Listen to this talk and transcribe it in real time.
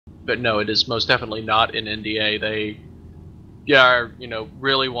but no, it is most definitely not an NDA. They, yeah, you know,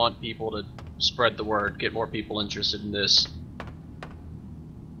 really want people to spread the word, get more people interested in this.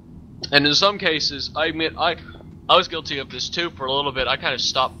 And in some cases, I admit, I was guilty of this too for a little bit. I kind of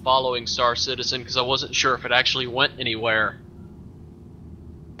stopped following Star Citizen because I wasn't sure if it actually went anywhere.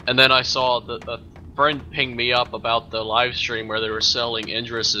 And then I saw a friend ping me up about the live stream where they were selling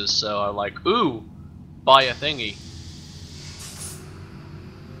Indrises, so I'm like, ooh, buy a thingy.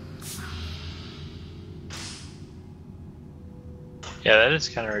 Yeah, that is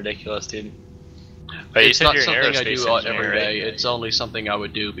kind of ridiculous, dude. But it's not something I do every day. Right? It's only something I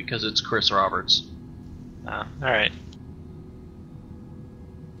would do because it's Chris Roberts. Oh, alright.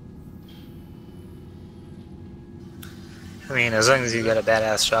 I mean, as long as you got a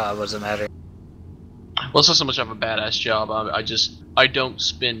badass job, what does it matter? Well, it's not so much of a badass job. I don't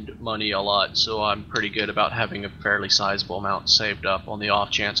spend money a lot, so I'm pretty good about having a fairly sizable amount saved up on the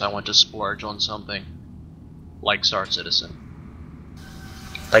off chance I want to splurge on something like Star Citizen.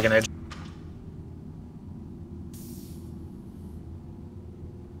 Like an edge.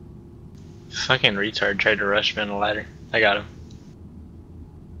 Fucking retard tried to rush me on a ladder. I got him.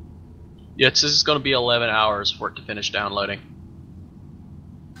 Yeah, this is going to be 11 hours for it to finish downloading.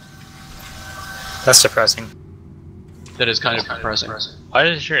 That's depressing. That is kind of depressing. Why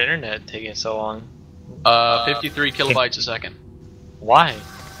does your internet take so long? 53 kilobytes a second. Why?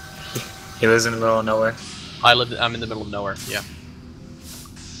 He lives in the middle of nowhere. I'm in the middle of nowhere, yeah.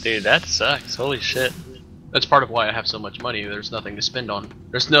 Dude, that sucks. Holy shit. That's part of why I have so much money. There's nothing to spend on.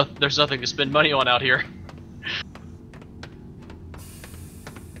 There's nothing to spend money on out here.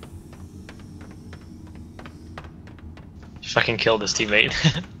 Fucking killed his teammate.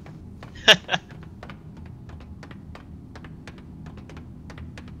 I'm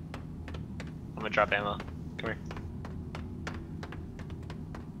gonna drop ammo. Come here.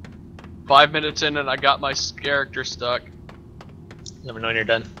 5 minutes in and I got my character stuck. Let me know when you're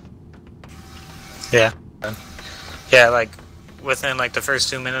done. Yeah. Yeah, like, within like the first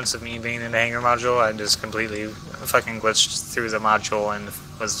 2 minutes of me being in the Hangar module, I just completely fucking glitched through the module and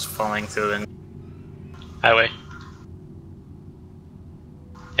was falling through the highway.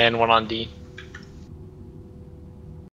 And one on D.